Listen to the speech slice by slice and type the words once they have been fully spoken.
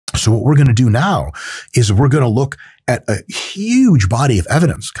So what we're going to do now is we're going to look at a huge body of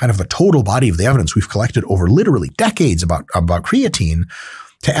evidence, kind of the total body of the evidence we've collected over literally decades about creatine,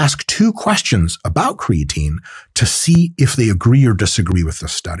 to ask 2 questions about creatine to see if they agree or disagree with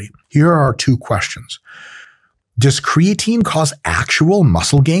this study. Here are our 2 questions. Does creatine cause actual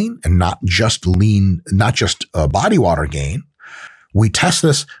muscle gain and not just body water gain? We test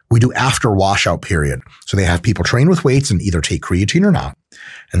this, we do after washout period. So they have people train with weights and either take creatine or not.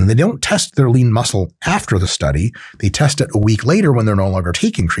 And they don't test their lean muscle after the study. They test it a week later when they're no longer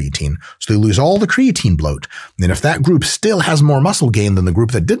taking creatine. So they lose all the creatine bloat. And if that group still has more muscle gain than the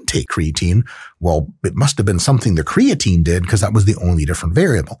group that didn't take creatine, well, it must have been something the creatine did because that was the only different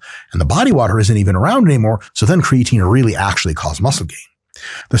variable. And the body water isn't even around anymore. So then creatine really actually caused muscle gain.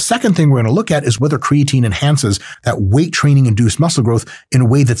 The second thing we're going to look at is whether creatine enhances that weight training induced muscle growth in a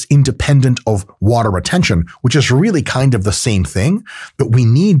way that's independent of water retention, which is really kind of the same thing. But we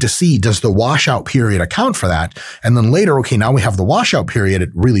need to see, does the washout period account for that? And then later, okay, now we have the washout period. It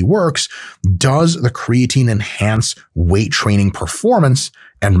really works. Does the creatine enhance weight training performance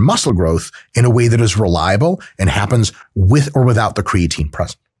and muscle growth in a way that is reliable and happens with or without the creatine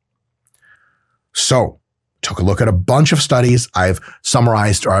present? So, took a look at a bunch of studies. I've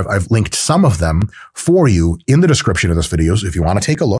summarized or I've linked some of them for you in the description of this video. So if you want to take a look.